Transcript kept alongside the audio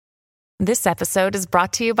This episode is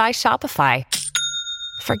brought to you by Shopify.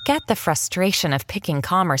 Forget the frustration of picking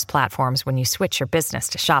commerce platforms when you switch your business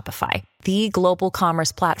to Shopify, the global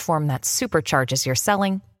commerce platform that supercharges your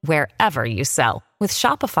selling wherever you sell. With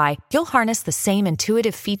Shopify, you'll harness the same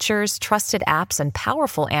intuitive features, trusted apps, and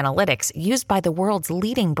powerful analytics used by the world's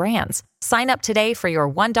leading brands. Sign up today for your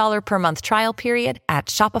 $1 per month trial period at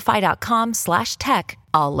shopify.com/tech,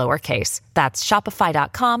 all lowercase. That's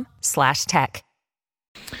shopify.com/tech.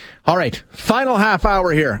 All right, final half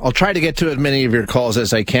hour here. I'll try to get to as many of your calls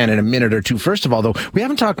as I can in a minute or two. First of all, though, we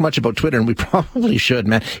haven't talked much about Twitter, and we probably should,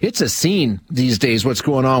 man. It's a scene these days, what's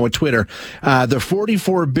going on with Twitter. The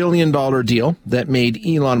 $44 billion deal that made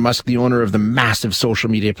Elon Musk the owner of the massive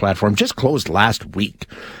social media platform just closed last week.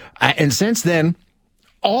 And since then,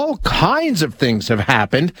 all kinds of things have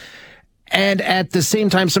happened. And at the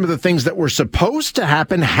same time, some of the things that were supposed to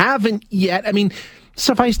happen haven't yet. I mean,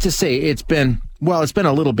 suffice to say, it's been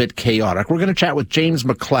a little bit chaotic. We're going to chat with James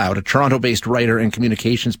McLeod, a Toronto-based writer and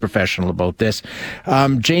communications professional, about this.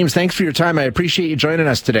 James, thanks for your time. I appreciate you joining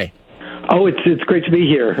us today. Oh, it's great to be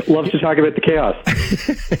here. Love to talk about the chaos.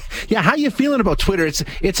 Yeah, how are you feeling about Twitter?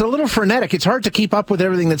 It's a little frenetic. It's hard to keep up with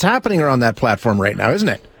everything that's happening around that platform right now, isn't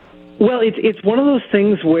it? Well, it's one of those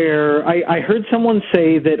things where I heard someone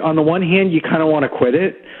say that on the one hand, you kind of want to quit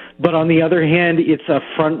it, but on the other hand, it's a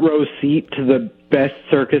front row seat to the best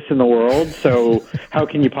circus in the world, so how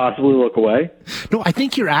can you possibly look away? No, I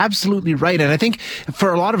think you're absolutely right. And I think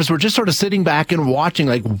for a lot of us, we're just sort of sitting back and watching,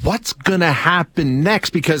 like, what's going to happen next?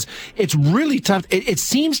 Because it's really tough. It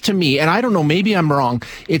seems to me, and I don't know, maybe I'm wrong,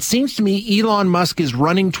 it seems to me Elon Musk is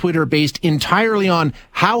running Twitter based entirely on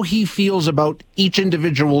how he feels about each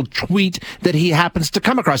individual tweet that he happens to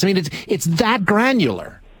come across. I mean, it's that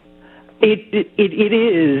granular. It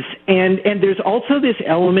is, and there's also this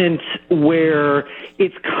element where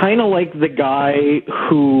it's kind of like the guy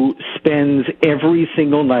who spends every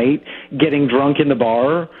single night getting drunk in the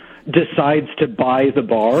bar decides to buy the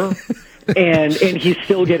bar, and he's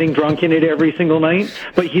still getting drunk in it every single night,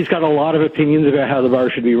 but he's got a lot of opinions about how the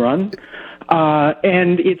bar should be run,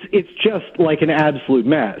 and it's just like an absolute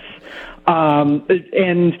mess.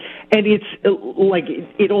 And it's like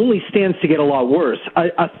it only stands to get a lot worse.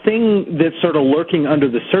 A thing that's sort of lurking under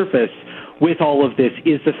the surface with all of this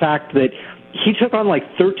is the fact that he took on like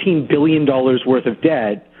 $13 billion worth of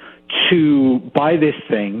debt to buy this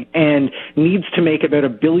thing and needs to make about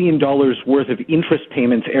 $1 billion worth of interest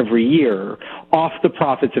payments every year off the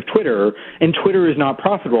profits of Twitter, and Twitter is not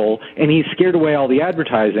profitable, and he's scared away all the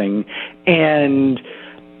advertising, and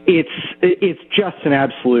it's just an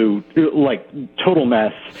absolute, like, total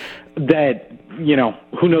mess that, you know,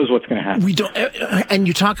 who knows what's going to happen. We don't, and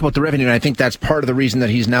you talk about the revenue, and I think that's part of the reason that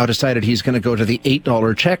he's now decided he's going to go to the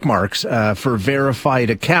 $8 check marks for verified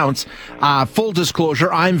accounts. Full disclosure,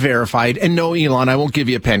 I'm verified, and no, Elon, I won't give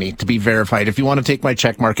you a penny to be verified. If you want to take my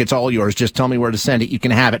check mark, it's all yours. Just tell me where to send it. You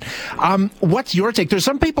can have it. What's your take? There's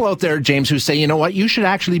some people out there, James, who say, you know what, you should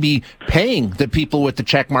actually be paying the people with the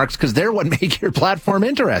check marks because they're what make your platform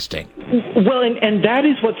interesting. Well, and that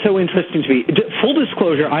is what's so interesting to me. Full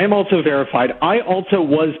disclosure, I am also verified. I also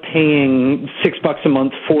was paying $6 a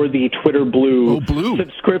month for the Twitter Blue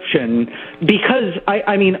subscription because,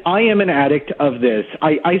 I mean, I am an addict of this.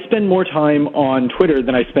 I spend more time on Twitter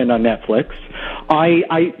than I spend on Netflix.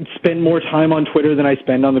 I spend more time on Twitter than I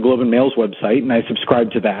spend on the Globe and Mail's website, and I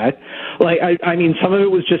subscribe to that. Like, I mean, some of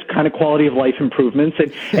it was just kind of quality of life improvements,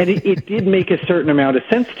 and it did make a certain amount of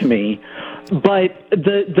sense to me. But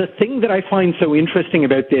the thing that I find so interesting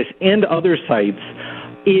about this and other sites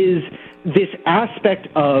is this aspect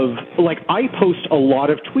of, like, I post a lot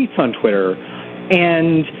of tweets on Twitter,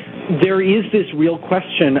 and there is this real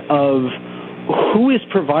question of who is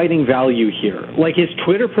providing value here? Like, is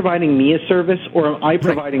Twitter providing me a service, or am I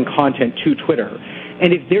providing content to Twitter?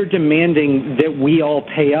 And if they're demanding that we all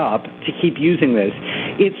pay up to keep using this,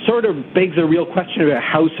 it sort of begs a real question about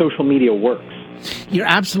how social media works. You're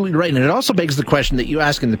absolutely right. And it also begs the question that you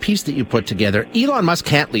ask in the piece that you put together. Elon Musk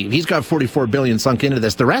can't leave. He's got $44 billion sunk into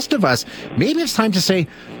this. The rest of us, maybe it's time to say,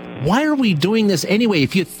 why are we doing this anyway?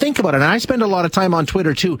 If you think about it, and I spend a lot of time on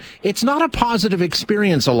Twitter too, it's not a positive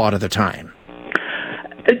experience a lot of the time.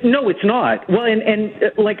 No, it's not. Well, and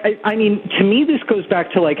like, I mean, to me, this goes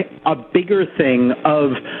back to, like, a bigger thing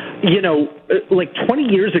of, you know, like 20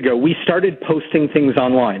 years ago, we started posting things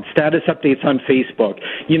online, status updates on Facebook,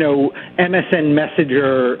 you know, MSN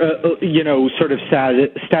Messenger, you know, sort of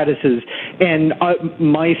statuses, and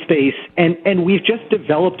MySpace, and we've just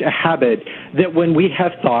developed a habit that when we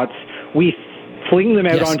have thoughts, we fling them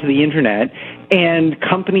out onto the internet, and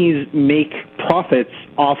companies make profits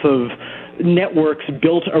off of networks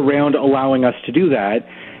built around allowing us to do that.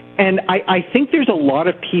 And I think there's a lot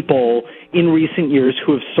of people in recent years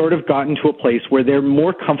who have sort of gotten to a place where they're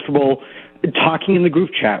more comfortable talking in the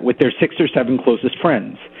group chat with their 6 or 7 closest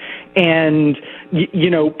friends. And,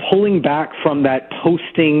 pulling back from that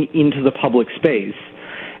posting into the public space.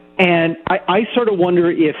 And I sort of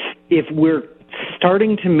wonder if we're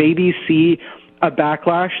starting to maybe see a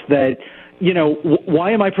backlash that,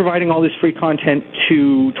 why am I providing all this free content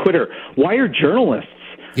to Twitter? Why are journalists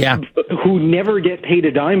who never get paid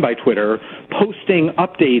a dime by Twitter posting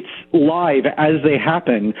updates live as they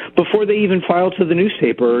happen before they even file to the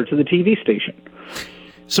newspaper or to the TV station?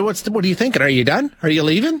 So what are you thinking? Are you done? Are you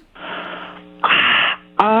leaving?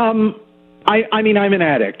 I mean, I'm an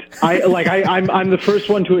addict. I'm the first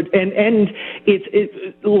one to it. And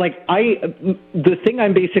the thing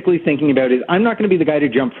I'm basically thinking about is I'm not going to be the guy to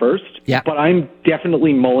jump first, but I'm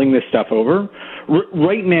definitely mulling this stuff over.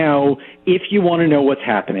 Right now, if you want to know what's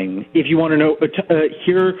happening, if you want to know,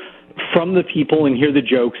 hear from the people and hear the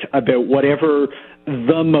jokes about whatever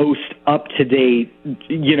the most up-to-date,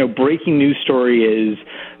 breaking news story is,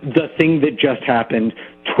 the thing that just happened,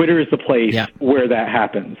 Twitter is the place where that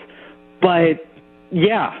happens. But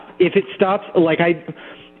if it stops,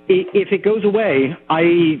 if it goes away,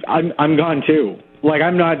 I'm gone too.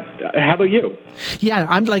 I'm not. How about you? Yeah,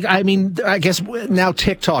 I guess now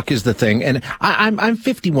TikTok is the thing, and I'm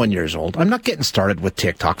 51 years old. I'm not getting started with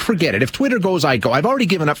TikTok. Forget it. If Twitter goes, I go. I've already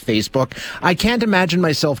given up Facebook. I can't imagine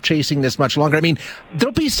myself chasing this much longer. I mean,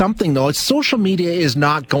 there'll be something though. Social media is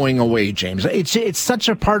not going away, James. It's such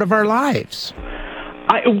a part of our lives.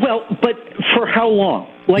 But for how long?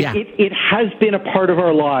 It has been a part of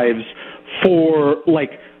our lives for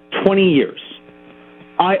 20 years.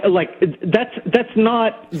 That's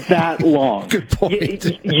not that long. Good point.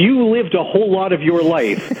 You lived a whole lot of your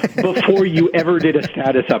life before you ever did a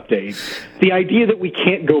status update. The idea that we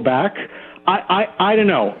can't go back, I don't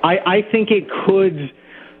know. I think it could.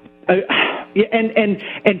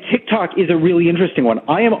 And TikTok is a really interesting one.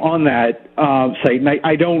 I am on that site, and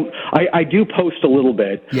I do post a little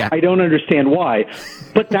bit. Yeah. I don't understand why,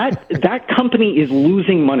 but that company is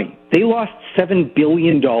losing money. They lost $7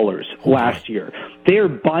 billion last year. They are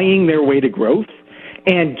buying their way to growth,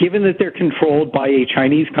 and given that they're controlled by a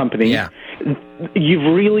Chinese company,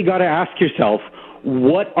 you've really got to ask yourself,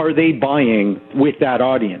 what are they buying with that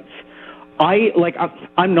audience?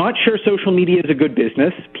 I'm not sure social media is a good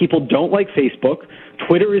business. People don't like Facebook.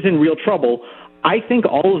 Twitter is in real trouble. I think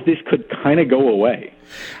all of this could kind of go away.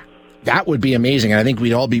 That would be amazing. I think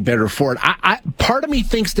we'd all be better for it. Part of me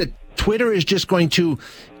thinks that Twitter is just going to,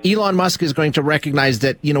 Elon Musk is going to recognize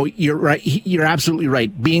that, you're right. You're absolutely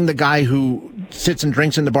right. Being the guy who sits and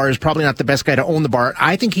drinks in the bar is probably not the best guy to own the bar.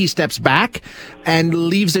 I think he steps back and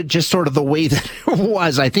leaves it just sort of the way that it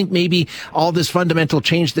was. I think maybe all this fundamental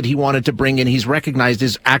change that he wanted to bring in, he's recognized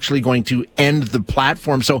is actually going to end the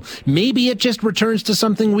platform. So maybe it just returns to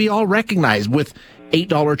something we all recognize with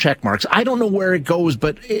 $8 check marks. I don't know where it goes,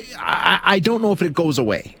 but I don't know if it goes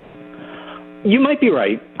away. You might be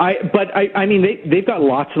right. I mean, they've got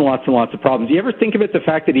lots and lots and lots of problems. You ever think about the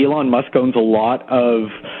fact that Elon Musk owns a lot of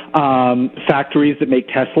factories that make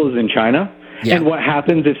Teslas in China? Yeah. And what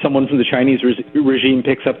happens if someone from the Chinese regime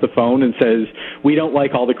picks up the phone and says, we don't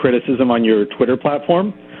like all the criticism on your Twitter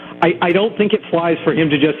platform? I don't think it flies for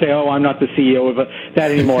him to just say, oh, I'm not the CEO of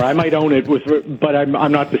that anymore. I might own it, but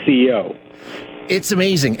I'm not the CEO. It's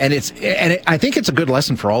amazing, and I think it's a good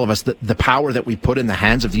lesson for all of us, the power that we put in the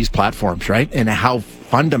hands of these platforms, right? And how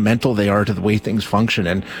fundamental they are to the way things function,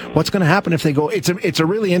 and what's going to happen if they go. It's a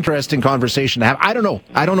really interesting conversation to have. I don't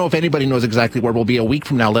know if anybody knows exactly where we'll be a week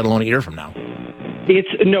from now, let alone a year from now.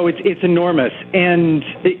 It's enormous, and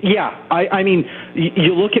I mean,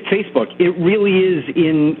 you look at Facebook. It really is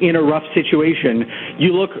in a rough situation.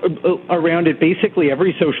 You look around at basically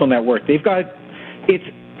every social network. They've got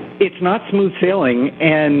It's not smooth sailing,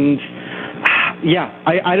 and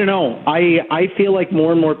I don't know. I feel like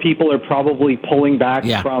more and more people are probably pulling back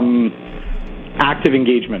from active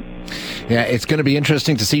engagement. Yeah, it's going to be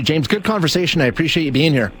interesting to see. James, good conversation. I appreciate you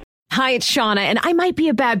being here. Hi, it's Shauna, and I might be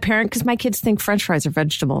a bad parent because my kids think French fries are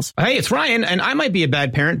vegetables. Hey, it's Ryan, and I might be a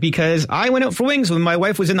bad parent because I went out for wings when my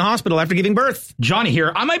wife was in the hospital after giving birth. Johnny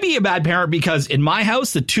here. I might be a bad parent because in my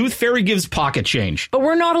house, the tooth fairy gives pocket change. But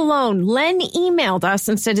we're not alone. Len emailed us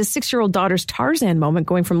and said his 6-year-old daughter's Tarzan moment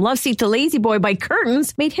going from love seat to lazy boy by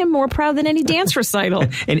curtains made him more proud than any dance recital.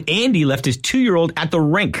 And Andy left his 2-year-old at the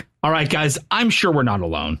rink. All right, guys, I'm sure we're not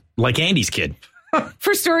alone. Like Andy's kid.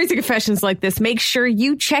 For stories and confessions like this, make sure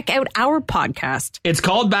you check out our podcast. It's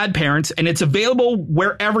called Bad Parents, and it's available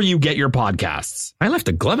wherever you get your podcasts. I left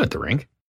a glove at the rink.